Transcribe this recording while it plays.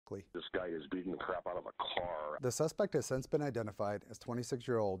erratically. This guy is beating the crap out of a car. The suspect has since been identified as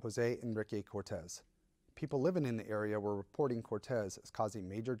 26-year-old Jose Enriquez Cortez. People living in the area were reporting Cortez as causing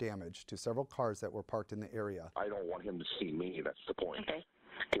major damage to several cars that were parked in the area. I don't want him to see me, that's the point. Okay.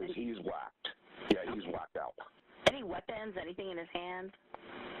 Because he's whacked. Yeah, he's whacked out. Any weapons, anything in his hand?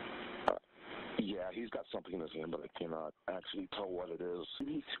 Yeah, he's got something in his hand, but I cannot actually tell what it is. And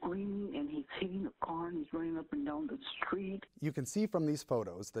he's screaming and he's hitting the car and he's running up and down the street. You can see from these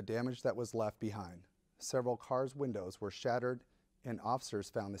photos the damage that was left behind. Several cars' windows were shattered, and officers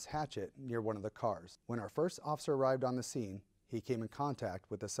found this hatchet near one of the cars. When our first officer arrived on the scene, he came in contact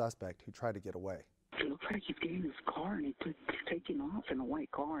with the suspect who tried to get away. It looks like he's getting his car and he's taking off in a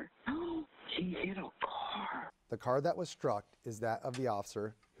white car. Oh, he hit a car. The car that was struck is that of the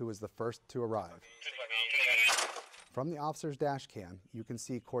officer who was the first to arrive. From the officer's dash cam, you can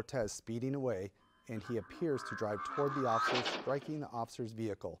see Cortez speeding away, and he appears to drive toward the officer, striking the officer's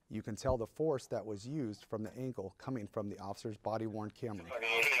vehicle. You can tell the force that was used from the angle coming from the officer's body-worn camera.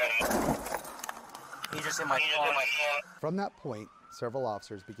 He's just in my car. From that point, several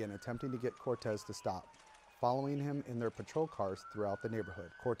officers began attempting to get Cortez to stop, following him in their patrol cars throughout the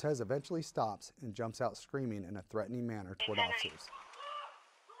neighborhood. Cortez eventually stops and jumps out screaming in a threatening manner toward officers.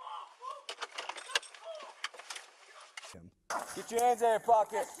 Get your hands out of your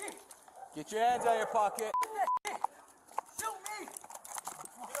pocket. Get your hands out of your pocket. Shoot me!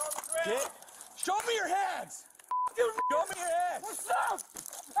 Get. Show me your hands! Show me your hands! What's up?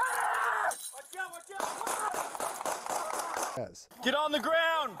 Ah! Watch out, watch out! Yes. Get on the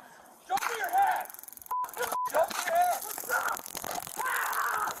ground! Show me your hands! Show me your hands! What's up?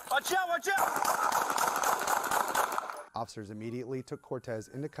 Ah! Watch out, watch out! Officers immediately took Cortez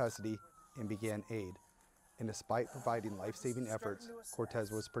into custody and began aid. And despite providing life-saving efforts, Cortez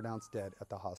was pronounced dead at the hospital.